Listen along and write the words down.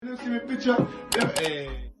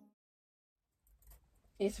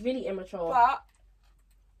It's really immature. But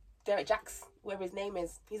Derek Jacks, whatever his name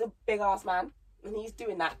is, he's a big ass man, and he's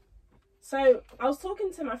doing that. So I was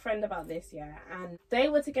talking to my friend about this, yeah, and they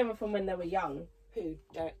were together from when they were young. Who?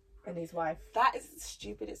 Derek? And his wife. That is a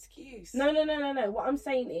stupid excuse. No. What I'm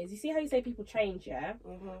saying is, you see how you say people change, yeah?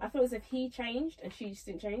 Mm-hmm. I feel as if he changed and she just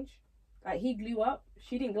didn't change. Like, he grew up,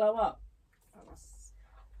 she didn't glow up.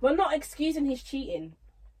 We're not excusing his cheating.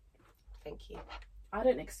 Thank you. I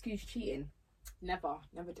don't excuse cheating. Never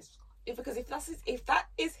Because if that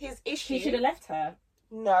is his issue, He should have left her.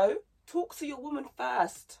 No, talk to your woman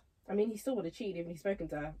first. I mean, he still would have cheated if he'd spoken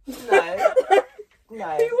to her.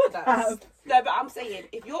 No, He would have. No, but I'm saying,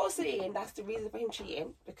 if you're saying that's the reason for him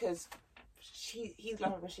cheating because he's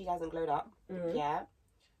glowed up and she hasn't glowed up, yeah,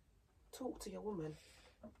 talk to your woman.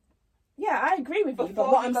 Yeah, I agree with you. Before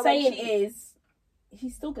But what you I'm go saying and cheat. is,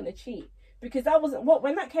 he's still gonna cheat because that wasn't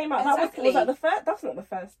when that came out. Exactly. Was that the first? That's not the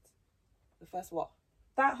first. The first what?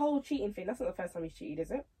 That whole cheating thing. That's not the first time he's cheated,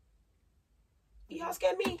 is it? You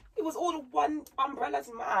asking me? It was all the one umbrellas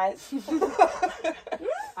in my eyes.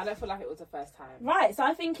 I don't feel like it was the first time. Right. So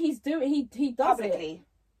I think he does it. Publicly.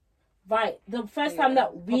 Right. The first time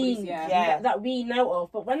that we Probably, that we know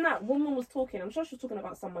of. But when that woman was talking, I'm sure she was talking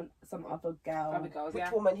about some other girl. Other girls, Which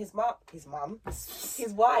yeah. woman? His mum,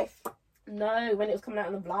 his wife. No, when it was coming out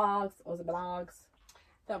on the vlogs, or the blogs.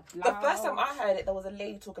 The first time I heard it, there was a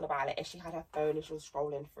lady talking about it, and she had her phone and she was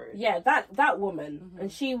scrolling through. Yeah, that woman, and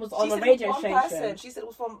she was on She a said radio it was one station. person. She said it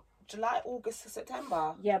was from July, August to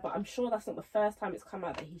September. Yeah, but I'm sure that's not the first time it's come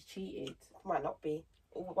out that he's cheated. Might not be.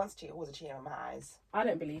 Once a cheater, always a cheater in my eyes. I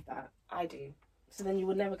don't believe that. I do. So then you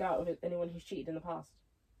would never go out with anyone who's cheated in the past.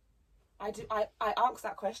 I do. I asked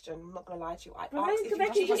that question. I'm not gonna lie to you. I But asked they if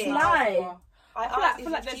can you just cheated. lie. I feel asked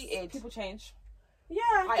like if you cheated. people change. Yeah,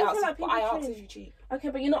 I feel asked. like people I asked change. if you cheat. Okay,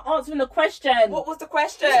 but you're not answering the question. What was the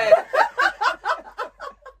question?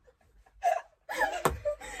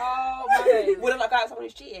 Oh my. Wouldn't I go out with someone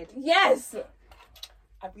who's cheated? Yes.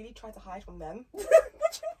 I really tried to hide from them.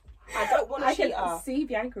 I don't want a I cheater. can see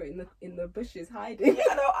Bianca in the bushes hiding. Yeah,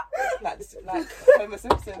 I know. Like Homer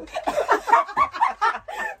Simpson.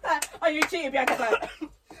 Are you cheating, Bianca? Like,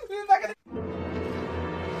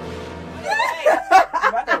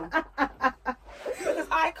 Running. Because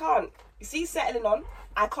I can't. You see, settling on,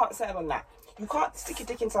 I can't settle on that. You can't stick your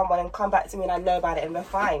dick in someone and come back to me and I know about it and we're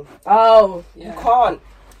fine. oh, You can't.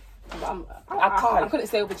 I can't. I couldn't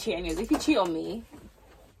say over cheating. If you cheat on me,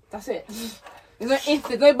 that's it. There's no if,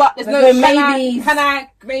 there's no but, there's no no maybes. Can I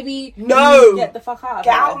maybe No. get the fuck out of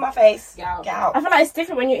Get here? out of my face. Get out. Get out. I feel like it's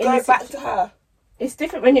different when you're in Go the back to her. It's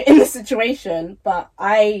different when you're in the situation, but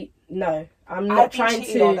I'm not I've been trying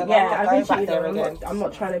cheated to. on and Yeah, I'm not I've going been back cheated there on. again. I'm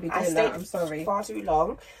not trying to be I doing stayed that. I'm sorry. far too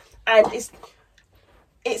long, and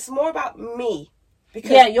it's more about me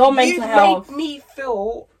because Yeah, your mental you've health. made me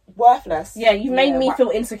feel worthless. Yeah, you made me why- feel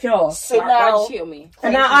insecure, So Why now, you cheat on me?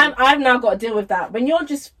 and now I've now got to deal with that. When you're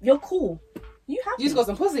cool, you have You just got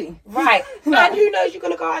some pussy. right, and who knows, you're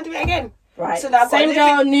gonna go out and do it again. right. So now I've got Same to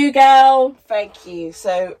girl, new girl. Thank you.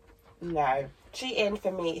 So no cheating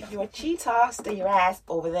for me. If you're a cheater, stay your ass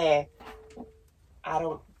over there. I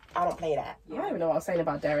don't play that. I don't even know what I was saying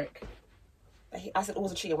about Derek. I said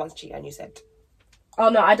always a cheater, once a cheater, and you said Oh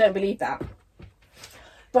no, I don't believe that.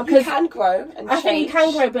 you Because can grow and I change. think you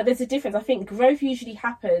can grow, but there's a difference. I think growth usually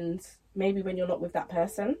happens maybe when you're not with that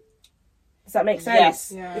person. Does that make sense?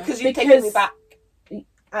 Yes, Yeah. because you've taken me back.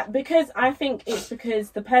 Because I think it's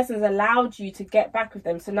because the person's allowed you to get back with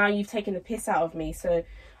them. So now you've taken the piss out of me. So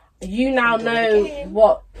you now I'm doing it know again.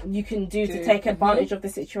 what you can do to take advantage of the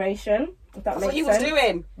situation. If that That's makes what he sense. was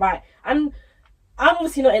doing. Right. And I'm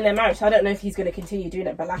obviously not in their marriage, so I don't know if he's going to continue doing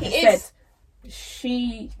it. But like He I is. said,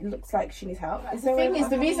 she looks like she needs help. Is The there thing a- is,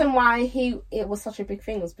 the reason why it was such a big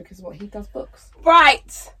thing was because he does books.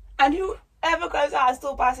 Right. And whoever goes out and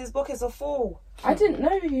still buys his book is a fool. I didn't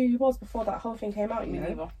know who he was before that whole thing came out. You Me know,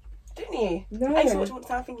 neither. Didn't you? No. I used to watch him all the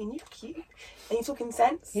time thinking, you're cute. And you're talking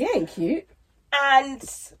sense. he ain't cute. And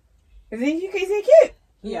Is he cute?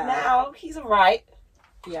 Yeah. now he's alright.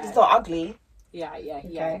 Yeah. He's not ugly. Yeah.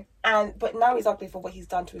 Okay, But now he's ugly for what he's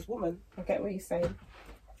done to his woman. I get what you're saying.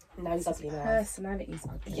 Now he's ugly now. Personality's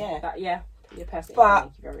ugly. Yeah. Your person But-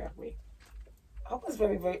 make you very ugly. I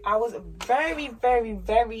was very, very,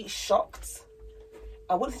 very shocked.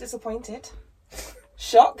 I wasn't disappointed.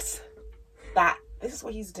 Shocked that this is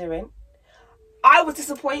what he's doing. I was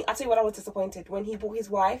disappointed. I tell you what, I was disappointed when he brought his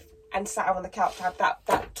wife and sat her on the couch to have that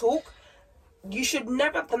talk. You should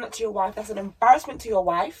never have done that to your wife. That's an embarrassment to your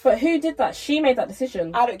wife. But who did that? She made that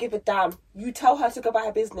decision. I don't give a damn. You tell her to go about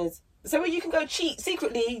her business. So you can go cheat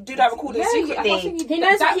secretly, do that recording secretly. He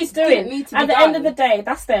knows what he's doing. At the end of the day,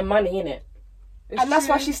 that's their money, innit? And that's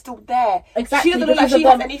why she's still there. Exactly. She doesn't look like she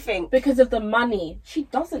has anything. Because of the money. She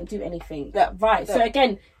doesn't do anything. No, right. no. So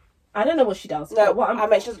again, I don't know what she does. No, what I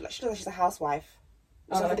meant she looks like she's a housewife.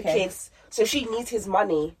 Oh, for the kids. So she needs his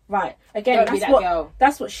money. Right. Again, girl.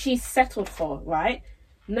 That's what she's settled for, right?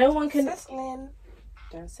 No one can...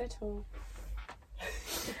 Don't settle.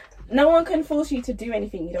 No one can force you to do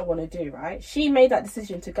anything you don't want to do, right? She made that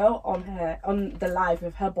decision to go on the live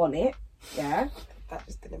with her bonnet, yeah? That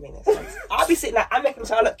just didn't make any sense. I'll be sitting there, I'm making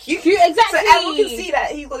him look cute. Exactly. So everyone can see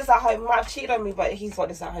that he's got this at home. He might have cheated on me, but he's got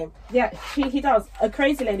this at home. Yeah, he does. A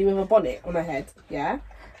crazy lady with a bonnet on her head, yeah?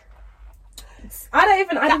 I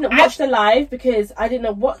didn't watch the live because I didn't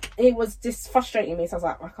know what... It was just frustrating me, so I was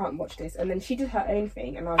like, I can't watch this. And then she did her own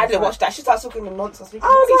thing, and I didn't watch that. She started talking nonsense. I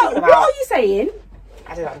was like, what are you saying?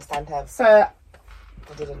 I didn't understand her. So, I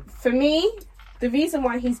didn't. For me, the reason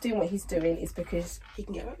why he's doing what he's doing is because he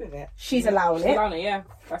can get away with it. She's allowing it. Yeah,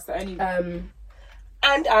 that's the only.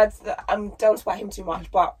 And don't sweat him too much,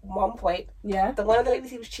 but one point, the one of the ladies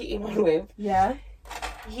he was cheating on with,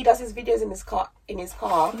 he does his videos in his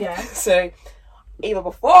car. Yeah. So either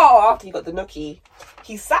before or after he got the nookie,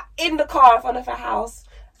 he sat in the car in front of her house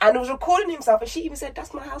and was recording himself, and she even said,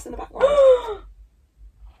 "That's my house in the background."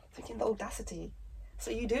 Thinking the audacity. So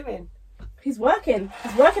you doing? He's working.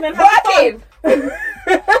 He's working and having fun.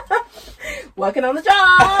 Working on the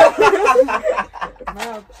job.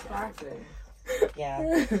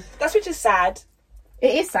 Yeah, that's which is sad.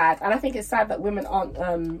 It is sad, and I think it's sad that women aren't.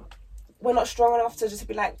 We're not strong enough to just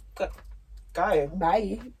be like, go,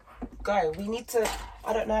 bye, go. We need to.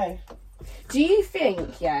 I don't know. Do you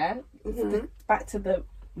think? Yeah. Back to the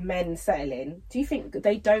men settling. Do you think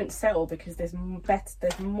they don't settle because there's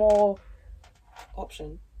more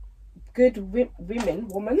option? Good women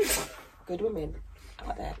Good women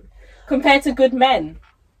out there compared to good men.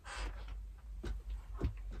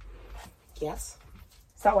 Yes.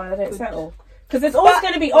 Is that why they don't settle? Because there's always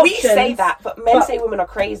going to be options. We say that, but men say women are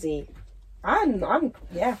crazy. I'm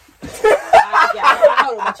yeah.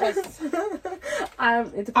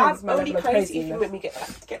 It depends. I'm only crazy if you make me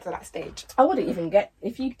get to that stage. I wouldn't even get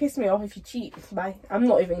if you piss me off if you cheat. Bye. I'm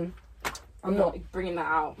not bringing that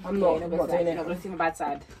out. I'm not doing it. You're not gonna see my bad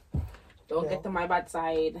side. Don't get to my bad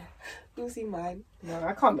side. You'll see mine. No,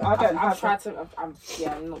 I can't. I've tried to. I'm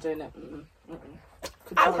not doing it.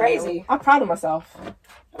 I'm crazy. I'm proud of myself.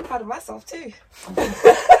 I'm proud of myself too.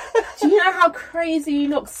 Do you know how crazy you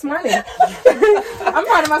look smiling? I'm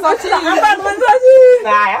proud of myself too. I'm proud of myself too. Nah,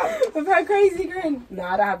 I am. With her crazy grin. No,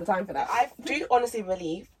 I don't have the time for that. I do honestly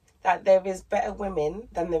believe that there is better women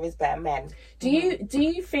than there is better men. Do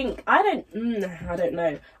you think? I don't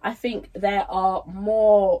know. I think there are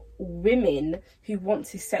more women who want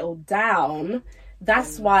to settle down.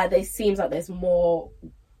 That's why it seems like there's more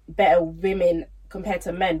better women compared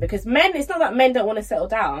to men. Because men, it's not that men don't want to settle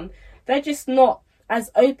down. They're just not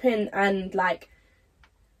as open and like.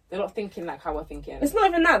 They're not thinking like how we're thinking. It's not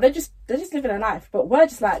even that. They're just living a life. But we're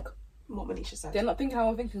just like. What Manisha said. They're not thinking how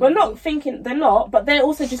we're thinking. We're not thinking. They're not. But they're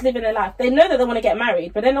also just living their life. They know that they want to get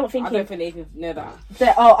married, but they're not thinking. I don't think they even know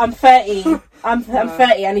that. I'm 30. I'm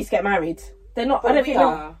 30. I need to get married. They're not. But I don't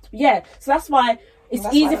think. Yeah. So that's why it's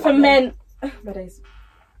easy for men.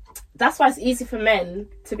 That's why it's easy for men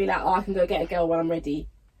to be like, oh, I can go get a girl when I'm ready.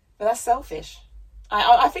 But that's selfish.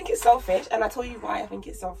 I think it's selfish, and I tell you why I think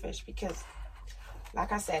it's selfish. Because,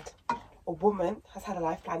 like I said, a woman has had a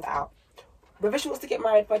life planned out. Whether she wants to get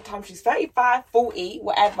married by the time she's 35, 40,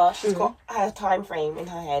 whatever, she's got her time frame in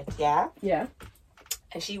her head, yeah? Yeah.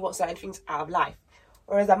 And she wants certain things out of life.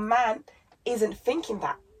 Whereas a man isn't thinking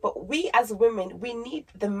that. But we as women, we need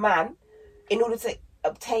the man in order to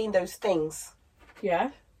obtain those things.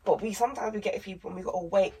 Yeah. But sometimes we get people and we got to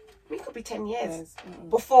wait. We could be 10 years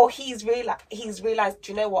before he's realised,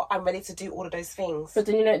 do you know what, I'm ready to do all of those things. But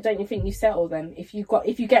then don't you think you settle then? If you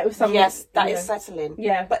get with someone. Yes, that is settling.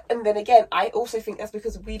 Yeah. But and then again, I also think that's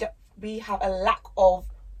because we have a lack of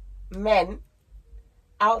men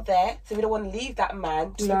out there, so we don't want to leave that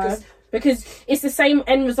man. Because it's the same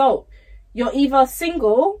end result. You're either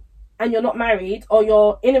single and you're not married, or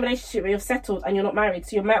you're in a relationship where you're settled and you're not married,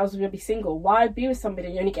 so you might as well be single. Why be with somebody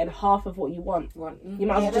and you're only getting half of what you want? You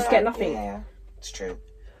might as well just get nothing. Yeah, it's true.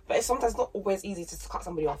 But it's sometimes not always easy to cut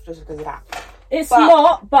somebody off just because of that. It's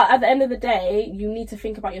not, but at the end of the day, you need to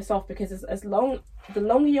think about yourself, because the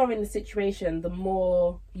longer you're in the situation, the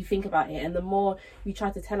more you think about it, and the more you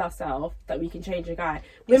try to tell ourselves that we can change a guy.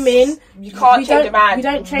 Women, you can't change a man. We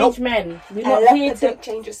don't change men. We're not here to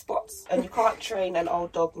change your spots, and you can't train an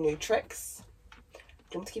old dog new tricks. Do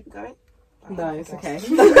you want me to keep it going? No, it's okay.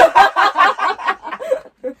 So,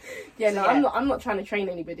 yeah. I'm not trying to train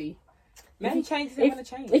anybody. Men change, they want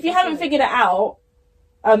to change. If you haven't figured it out,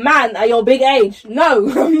 a man at your big age, no,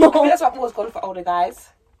 I'm not. I think that's why I've always gone for older guys.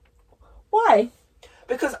 Why?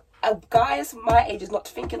 Because a guy my age is not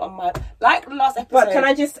thinking on my... Like the last episode... But can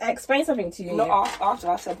I just explain something to you? Not after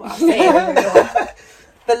I've said what I've said.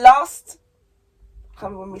 The last... I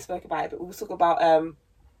can't remember when we spoke about it, but we were talking about...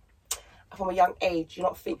 from a young age, you're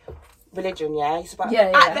not think... Religion, yeah? It's about,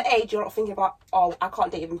 At the age, you're not thinking about, oh, I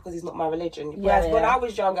can't date him because he's not my religion. Whereas when I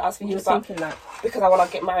was younger, I was thinking about... that. Because I want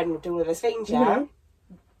to get married and do all of those things, yeah? Mm-hmm.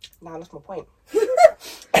 Now that's my point.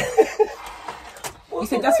 You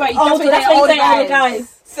said that's why that's why you say older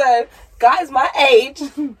guys. So, guys my age,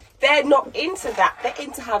 they're not into that. They're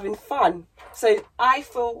into having fun. So, I've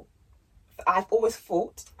always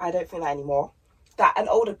thought, I don't think that anymore, that an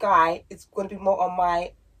older guy is going to be more on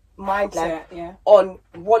my mind level on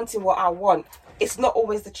wanting what I want. It's not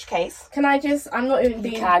always the case. Can I just... I'm not even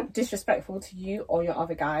being disrespectful to you or your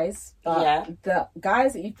other guys, but the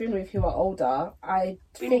guys that you've been with who are older, I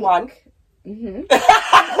think... one.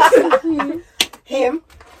 Mm-hmm. Him.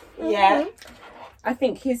 Yeah. I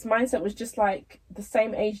think his mindset was just like the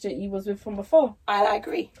same age that you was with from before. I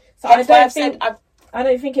agree. So I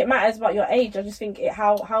don't think it matters about your age. I just think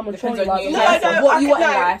how mature you are. What you want in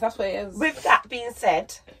life, that's what it is. With that being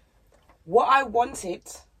said, what I wanted...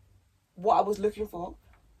 what I was looking for,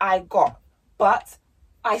 I got. But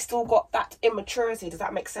I still got that immaturity. Does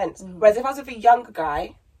that make sense? Mm. Whereas if I was with a younger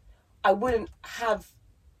guy, I wouldn't have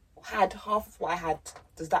had half of what I had.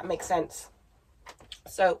 Does that make sense?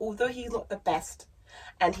 So although he's not the best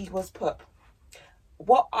and he was put,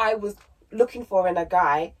 what I was looking for in a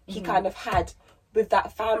guy, he kind of had with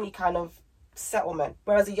that family kind of settlement.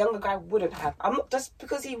 Whereas a younger guy wouldn't have. I'm not, just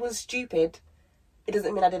because he was stupid, it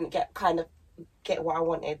doesn't mean I didn't get what I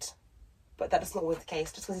wanted. But that's not always the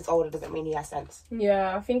case. Just because he's older doesn't mean he has sense.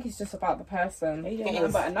 Yeah, I think it's just about the person. It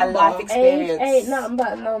is a life experience. Age, nothing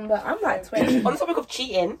but a number. I'm like 20. On the topic of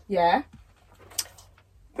cheating,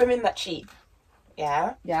 women that cheat,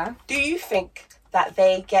 do you think that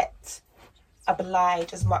they get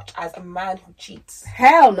obliged as much as a man who cheats?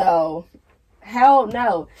 Hell no.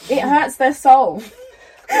 It hurts their soul.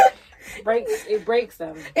 It breaks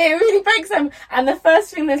them. It really breaks them. And the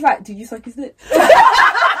first thing is like, did you suck his dick?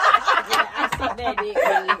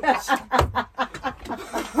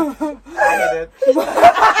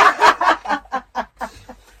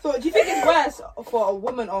 So do you think it's worse for a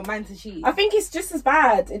woman or a man to cheat? I think it's just as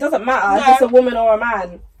bad. It doesn't matter if it's a woman or a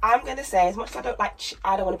man. I'm going to say, as much as I don't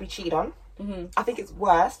I don't want to be cheated on, I think it's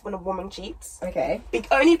worse when a woman cheats. Okay.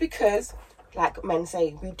 Only because, like men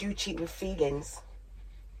say, we do cheat with feelings.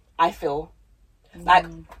 I feel. Like,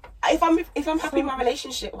 if I'm happy in my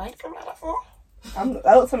relationship, why are you coming like that for? I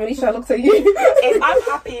looked somebody should I looked at you. If I'm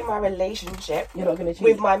happy in my relationship, you're not gonna cheat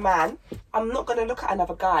with my man. I'm not gonna look at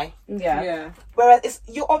another guy. Yeah. Whereas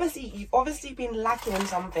you've obviously been lacking in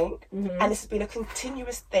something, and it's been a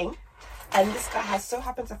continuous thing, and this guy has so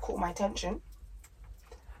happened to have caught my attention,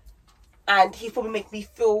 and he probably make me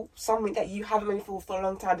feel something that you haven't made me feel for a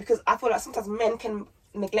long time. Because I feel like sometimes men can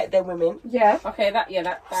neglect their women. Yeah. Okay. That.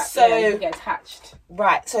 So you get attached.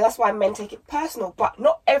 Right. So that's why men take it personal. But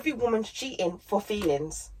not every woman's cheating for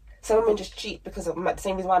feelings. Some women just cheat because of the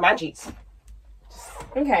same reason why a man cheats.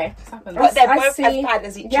 Okay. But they're both as bad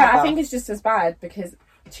as each other. Yeah, I think it's just as bad because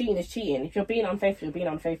cheating is cheating. If you're being unfaithful, you're being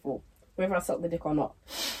unfaithful, whether I suck the dick or not.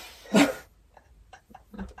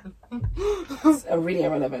 It's really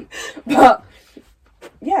irrelevant. But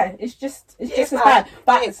yeah, it's just as bad.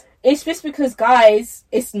 But it's just because guys,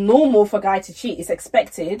 it's normal for a guy to cheat. It's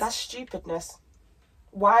expected. That's stupidness.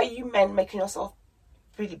 Why are you men making yourself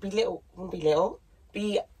really belittle?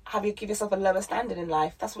 Give yourself a lower standard in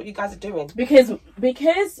life? That's what you guys are doing.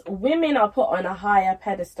 Because women are put on a higher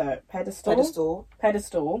pedestal.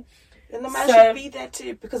 And the man should be there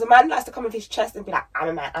too, because a man likes to come with his chest and be like, I'm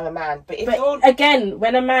a man. But again,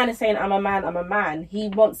 when a man is saying I'm a man, he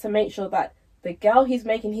wants to make sure that the girl he's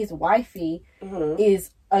making his wifey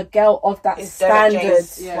is a girl of that standard.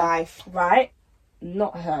 Wife. Right?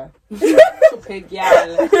 Not her. Stupid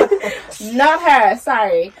girl. Not her,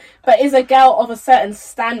 sorry. But is a girl of a certain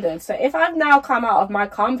standard. So if I've now come out of my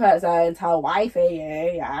comfort zone and tell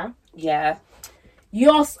wifey,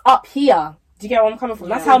 you're up here. Do you get where I'm coming from?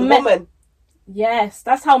 That's how men... woman. Yes,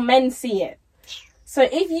 that's how men see it. So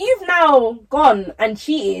if you've now gone and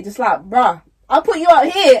cheated, it's like, bruh, I'll put you out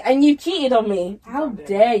here and you cheated on me. How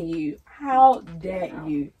dare you? How dare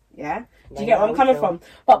you? Yeah? Do you get where I'm coming from?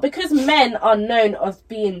 But because men are known as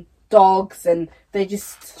being dogs and they're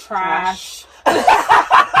just trash.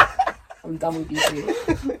 I'm done with you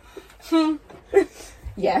two.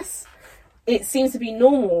 Yes, it seems to be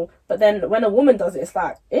normal, but then when a woman does it, it's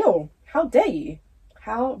like, ew, how dare you?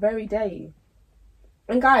 How very dare you?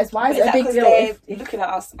 And guys, why is it a big deal? They're looking at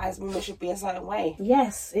us as women should be a certain way.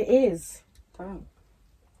 Yes, it is. Don't.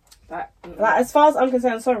 Like, as far as I'm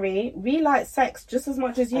concerned, sorry, we like sex just as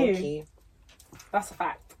much as Thank you. you. That's a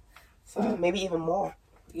fact. So maybe even more.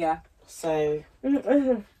 Yeah. So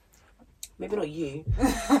Mhm. maybe not you,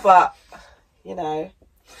 but you know.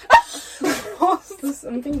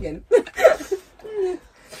 I'm thinking.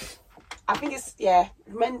 I think it's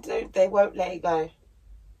men they won't let it go.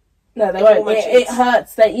 No, they If won't. woman It cheats.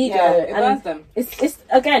 hurts their ego. Yeah, It burns and them. it's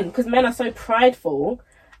again because men are so prideful,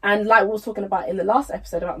 and like we were talking about in the last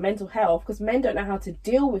episode about mental health, because men don't know how to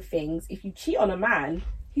deal with things. If you cheat on a man,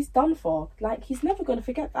 he's done for. Like, he's never going to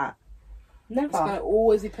forget that. Never. It's gonna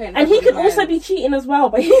always be playing. And he can also be cheating as well,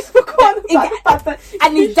 but he's forgotten about the fact that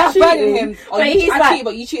and he's just burning him. Oh, But he's I like, cheated,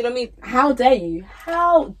 but you cheated on me. how dare you?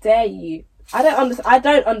 How dare you? I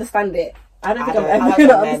don't understand it. I don't think I'm ever I gonna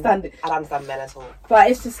don't understand it. I don't understand men at all. But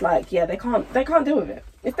it's just like, yeah, they can't deal with it.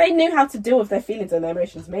 If they knew how to deal with their feelings and their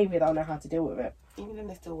emotions, maybe they'll know how to deal with it. Even then,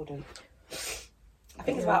 they still wouldn't. I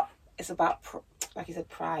think Yeah. it's about like you said,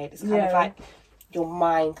 pride. It's kind of Yeah. like your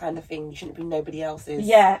mind kind of thing. You shouldn't be nobody else's.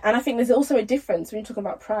 Yeah, and I think there's also a difference when you're talking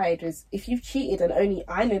about pride. Is if you've cheated and only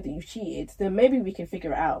I know that you've cheated, then maybe we can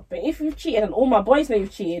figure it out. But if you've cheated and all my boys know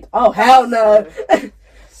you've cheated, oh hell no,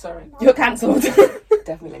 Sorry. you're cancelled.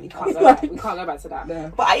 Definitely Can't can't. go back. We can't go back to that.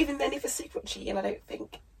 No. But even then, if it's secret cheating, I don't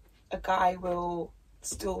think a guy will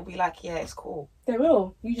still be like, yeah, it's cool. They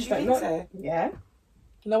will. You just Do you don't know. think so? Yeah.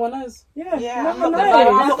 No one knows. Yeah. Yeah, no I'm one not knows.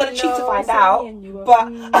 I'm not gonna cheat to find out.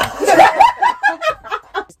 But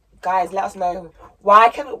guys, let us know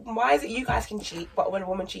why is it you guys can cheat, but when a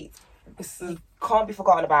woman cheats, you can't be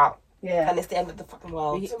forgotten about, Yeah. and it's the end of the fucking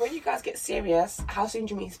world. So when you guys get serious, how soon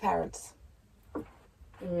do you meet his parents?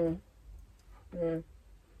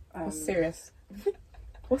 What's serious?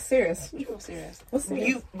 What's serious? You feel serious? What's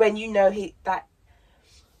serious? When you know that.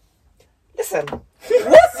 Listen,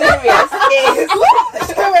 what's serious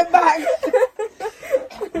is going back.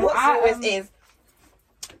 What's serious is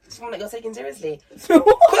someone that you're taking seriously,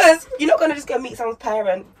 because you're not gonna just go meet someone's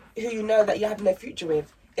parent who you know that you have no future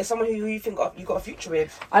with. It's someone who you think you got a future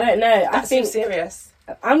with. I don't know. I That's think serious.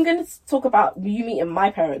 I'm going to talk about you meeting my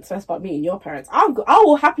parents first, about meeting your parents. I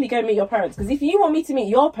will happily go meet your parents, because if you want me to meet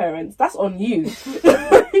your parents, that's on you.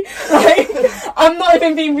 Like, I'm not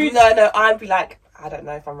even being rude. No, I'd be like, I don't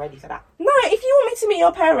know if I'm ready for that. No, if you want me to meet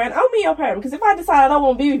your parent, I'll meet your parent, because if I decide I don't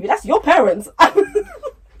want to be with you, that's your parents.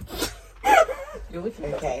 You're with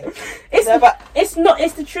me. Okay. It's No, but it's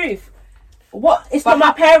the truth. What? It's not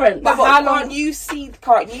my parents. but how long- can't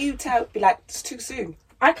you be like, it's too soon?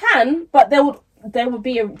 I can, but there will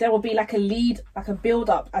be like a lead, like a build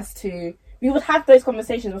up as to. We would have those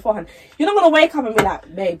conversations beforehand. You're not gonna wake up and be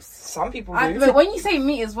like, babes. Some people do. But when you say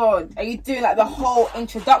meet as well, are you doing like the whole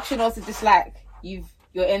introduction, or is it just like you're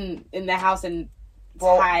in their house and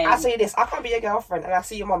Well, time? I say this, I can't be your girlfriend and I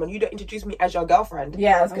see your mum and you don't introduce me as your girlfriend.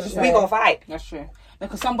 Yeah, I was gonna That's say. We gonna fight. That's true.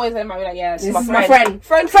 Because some boys they might be like, yeah, This this is is my friend.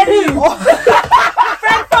 Friend who?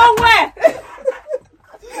 Friend from where?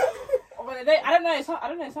 I don't know. I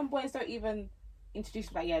don't know. Some boys don't even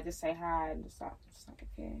introduce like, yeah, just say hi and just like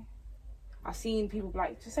okay. I've seen people be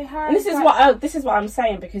like, just say hi. And this is what I'm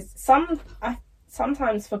saying, because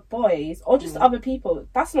sometimes for boys or just other people,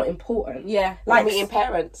 that's not important. Yeah, like Like meeting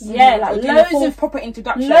parents. Yeah, like doing a loads full of proper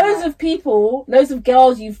introduction. loads of people, loads of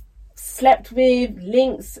girls you've slept with,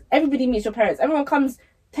 links. Everybody meets your parents. Everyone comes,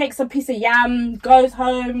 takes a piece of yam, goes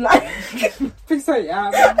home. Like, piece of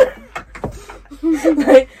yam.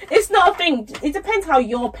 like, it's not a thing. It depends how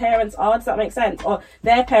your parents are. Does that make sense? Or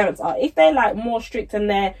their parents are. If they're like more strict and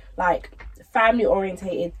they're like family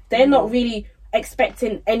orientated, they're not really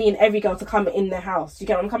expecting any and every girl to come in their house. You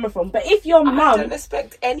get what I'm coming from? But if your I mum, don't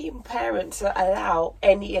expect any parent to allow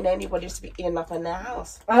any and anybody to be in and up in their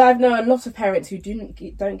house. I know a lot of parents who don't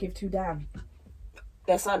give two damn.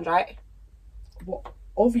 Their sons, right? Well,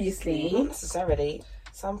 obviously, Not necessarily.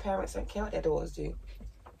 Some parents don't care what their daughters do.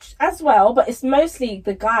 as well, but it's mostly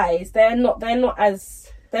the guys. They're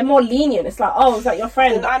more lenient. It's like, oh, is that your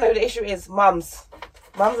friend? And I know the issue is mums.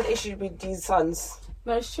 Mums are the issue with these sons.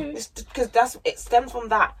 No, it's true. It's because it stems from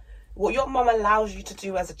that. What your mum allows you to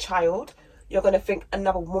do as a child, you're going to think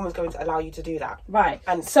another woman's going to allow you to do that. Right.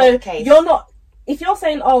 And So it's not the case. you're not. If you're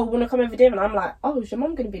saying, "Oh, want to come over dinner," and I'm like, "Oh, is your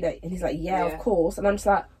mum going to be there?" And he's like, "Yeah, Yeah. of course." And I'm just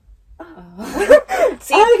like,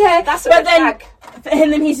 See, "Okay." that's a but red then, flag.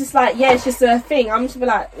 and then he's just like, "Yeah, it's just a thing." I'm just be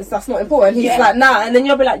like, "That's not important." He's Yeah. like, "Nah," and then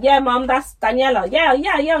you'll be like, "Yeah, mum, that's Daniela.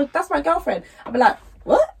 Yeah, that's my girlfriend." I'll be like,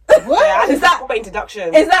 "What?" Yeah, Is that proper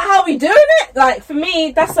introduction? is that how we doing it? Like for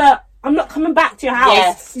me, that's a I'm not coming back to your house.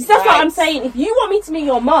 Yes, That's what right. I'm saying. If you want me to meet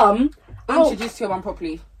your mum, Introduce to your mum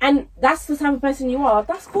properly. and that's the type of person you are,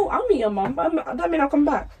 that's cool. I'll meet your mum, but I don't mean I'll come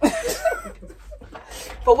back.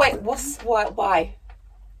 But wait, why?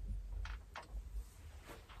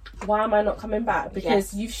 Why am I not coming back?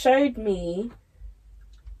 Because you've showed me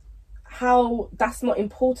how that's not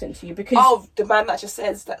important to you. Because Oh, the man that just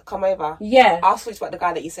says that come over. yeah. I was talking about the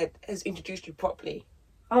guy that you said has introduced you properly.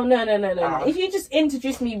 Oh no. Oh. If you just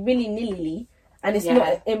introduce me willy nilly and it's Yeah.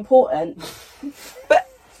 not important, But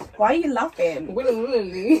why are you laughing?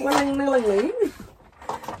 Willingly. Willy-nilly.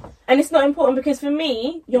 And it's not important because for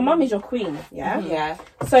me, your mum is your queen, yeah? yeah,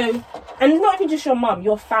 So, and not even just your mum,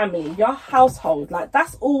 your family, your household, like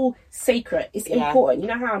that's all sacred. It's Yeah. important. You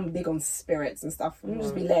know how I'm big on spirits and stuff. I'm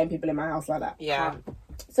just be letting people in my house like that. yeah,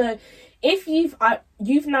 So, if you've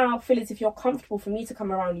now feel as if you're comfortable for me to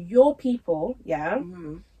come around your people, yeah,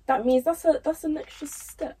 that means that's an extra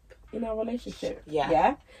step in our relationship.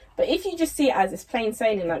 Yeah. But if you just see it as it's plain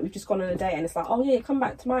sailing, like we've just gone on a date and it's like, oh yeah, come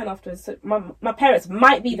back to mine afterwards. So my parents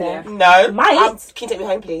might be there. No, Might. can you take me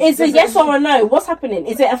home, please? Is it yes or a no? What's happening?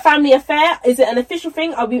 Is it a family affair? Is it an official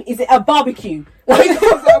thing? Is it a barbecue? Like,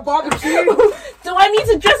 A barbecue. do I need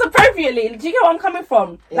to dress appropriately? Do you get what I'm coming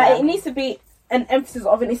from? Like Yeah. it needs to be an emphasis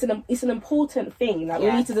of it. It's an important thing. Like we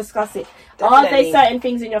Yeah. need to discuss it. Are Definitely. there certain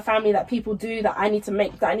things in your family that people do that I need to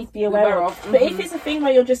be aware of? But if it's a thing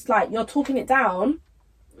where you're just like you're talking it down,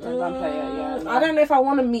 I don't know if I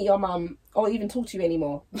want to meet your mum or even talk to you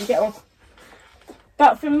anymore. You get on.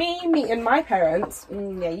 But for me, meeting my parents,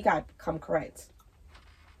 yeah, you gotta come correct.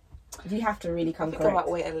 You have to really come I think I might correct.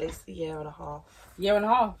 wait at least a year and a half. Year and a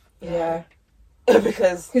half. Yeah,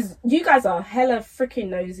 Because you guys are hella freaking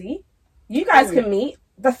nosy. You guys can meet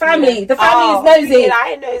the family. The family is nosy. Yeah,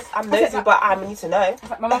 I know I'm nosy, but I need to know. It's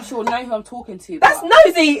like my mum, she will know who I'm talking to. That's but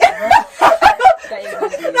nosy. that is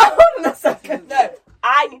nosy. No, hold on a second. No,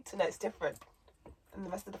 I need to know it's different than the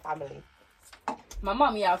rest of the family. My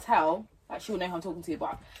mum, yeah, I'll tell. Like, she'll know who I'm talking to,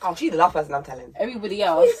 but Oh, she's the last person I'm telling. everybody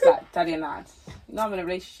else, like daddy and dad, you know, I'm in a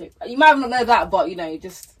relationship. You might not know that, but you know,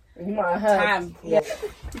 just You might have heard. time. Yeah.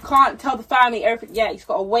 You can't tell the family everything. Yeah, you just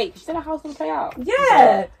gotta wait. You don't know how it's gonna play out.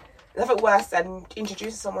 Yeah. Nothing worse than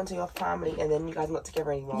introducing someone to your family and then you guys not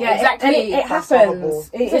together anymore. Yeah, Exactly. And it That's horrible. happens.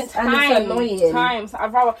 It's annoying. Times.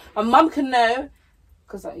 I'd rather my mum can know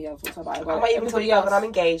because yeah, I was talking about it. I But might even tell everybody you else. when I'm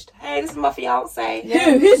engaged. Hey, this is my fiance.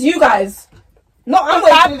 Who's you guys? Not I'm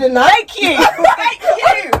waiting in the night. Thank you. Thank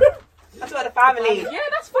you. That's about the family. Yeah,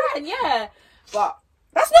 that's fine. Yeah, but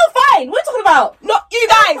That's not fine. What are you talking about? Not you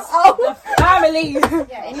guys. Oh, family.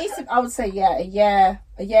 yeah. It needs to. I would say a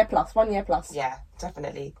year plus, 1 year plus. Yeah,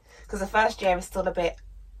 definitely. Because the first year is still a bit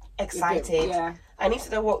excited. Yeah. I need to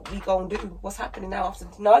know what we gonna do. What's happening now after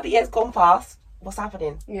now the year's gone past? What's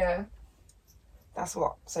happening? Yeah. That's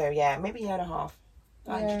what. So yeah, maybe a year and a half.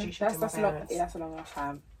 I'll Yeah, introduce you That's to my long. parents. Yeah, that's a long enough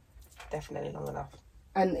time. Definitely long enough.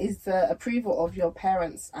 And is the approval of your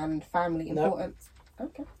parents and family No. important?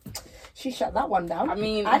 Okay. She shut that one down. I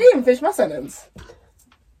mean, I didn't even finish my sentence.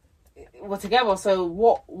 we're together. So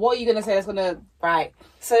what are you gonna say that's gonna? Right.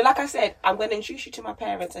 So like I said, I'm going to introduce you to my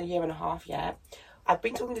parents in a year and a half, yeah? I've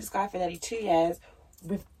been talking to this guy for nearly 2 years.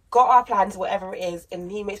 We've got our plans, whatever it is,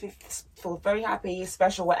 and he makes me feel very happy,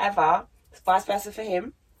 special, whatever. Vice versa for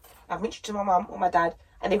him. I've mentioned to my mum or my dad,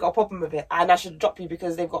 and they've got a problem with it. And I should drop you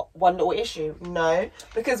because they've got one little issue. No.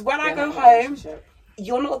 Because when I go home,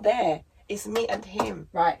 you're not there. It's me and him.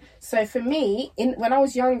 Right. So for me, when I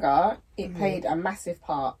was younger, it played a massive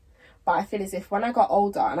part. But I feel as if when I got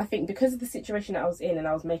older, and I think because of the situation that I was in and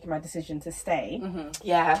I was making my decision to stay,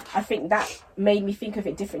 Yeah. I think that made me think of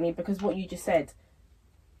it differently because what you just said.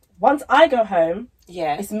 Once I go home,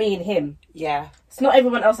 Yeah. it's me and him. Yeah. It's not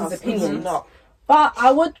everyone else's It's opinions. not. But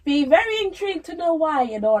I would be very intrigued to know why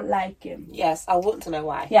you don't like him. Yes, I want to know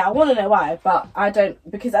why. Yeah, I want to know why, but I don't,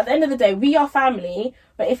 because at the end of the day, we are family.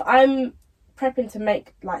 But if I'm prepping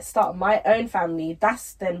to start my own family,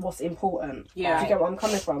 that's then what's important. Yeah. Do you get what I'm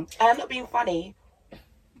coming from? And I'm not being funny.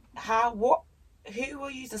 Who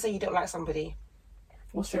will you to say you don't like somebody?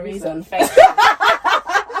 What's the reason? Thank you.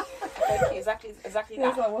 Thank you. Exactly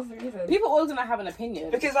that. What's the reason? People always gonna have an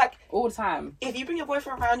opinion Because like, all the time. if you bring your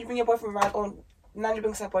boyfriend around, or Nanny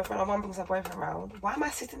brings her boyfriend, or Mum brings her boyfriend around, why am I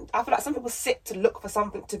sitting? I feel like some people sit to look for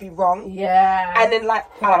something to be wrong, Yeah. and then like,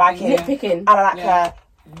 I don't like him, nitpicking. I don't like Yeah. her.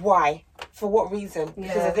 Why? For what reason?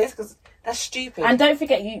 Because Yeah. of this? Because that's stupid. And don't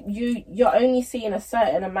forget, you're only seeing a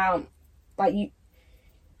certain amount. Like you,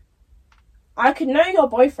 I could know your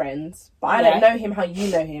boyfriends, but I don't know him how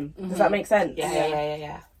you know him. Does that make sense?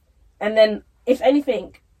 yeah. And then, if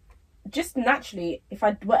anything, just naturally,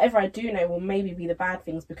 whatever I do know will maybe be the bad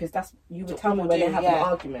things, because that's, you would tell me when they have an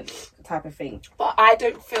argument type of thing. But I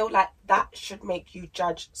don't feel like that should make you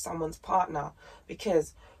judge someone's partner,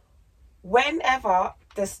 because whenever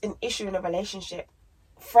there's an issue in a relationship,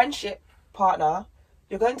 friendship, partner,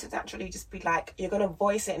 you're going to naturally just be like, you're going to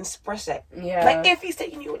voice it and express it. Yeah. Like, if he's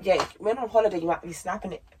taking you, when on holiday, you might be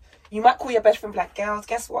snapping it. You might call your best friend, like, girls,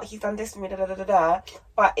 guess what? He's done this to me, da da da da da.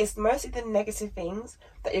 But it's mostly the negative things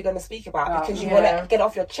that you're going to speak about, because you want to get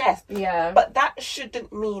off your chest. Yeah. But that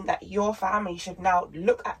shouldn't mean that your family should now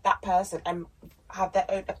look at that person and have their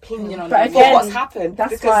own opinion on what's happened.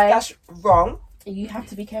 Because that's wrong. You have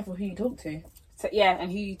to be careful who you talk to. So, and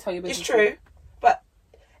who you tell your business. It's true. But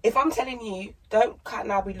if I'm telling you, don't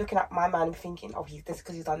now be looking at my man and thinking, oh, he's this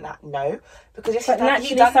because he's done that. No. Because if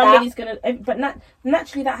naturally somebody's going to... But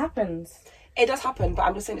naturally that happens. It does happen, but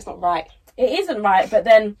I'm just saying it's not right. It isn't right, but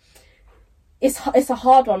then it's a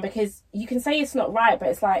hard one, because you can say it's not right, but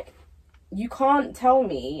it's like, you can't tell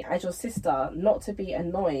me as your sister not to be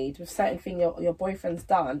annoyed with certain thing your boyfriend's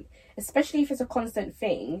done, especially if it's a constant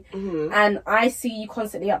thing, and I see you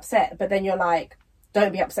constantly upset, but then you're like,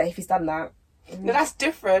 don't be upset if he's done that. No, that's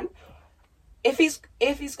different. If it's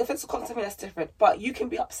a constant thing, that's different. But you can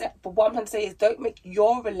be upset. But what I'm trying to say is, don't make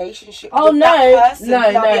your relationship with that person be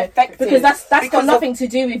affected, because that's got nothing to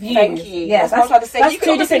do with you. Thank you. Yeah, that's what I'm trying to say. That's you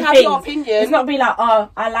can two different have things. Your opinion. It's not be like, oh,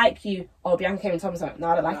 I like you. Oh, Bianca came and told me something. No,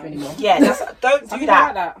 I don't like you anymore. Yeah, don't do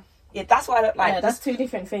that. Yeah, that's what I don't like. Yeah, that's two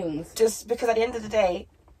different things. Just because at the end of the day,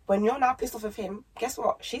 when you're now pissed off with him, guess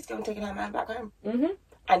what? She's going to take her man back home. Mm-hmm.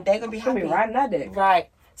 And they're going to be happy. Riding that dick. Right.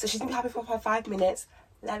 So she's going to be happy for 5 minutes.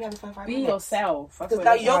 Let me have 5 minutes. Be yourself. Because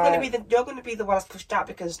now you're going to be the one that's pushed out,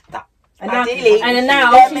 because that and ideally.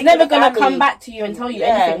 now she's never going to come back to you and tell you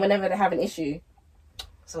anything whenever they have an issue.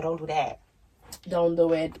 So don't do that. Don't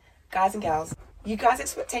do it. Guys and girls, you guys'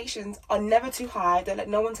 expectations are never too high. Don't let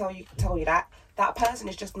no one tell you that. That person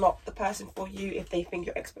is just not the person for you if they think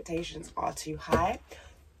your expectations are too high.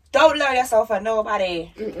 Don't lower yourself for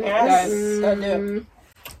nobody. Yes? Don't do it.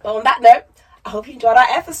 But on that note, I hope you enjoyed our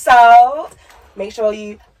episode. Make sure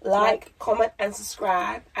you like, comment, and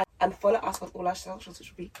subscribe. And follow us on all our socials,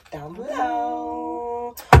 which will be down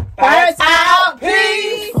below. Birds out!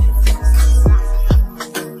 Peace!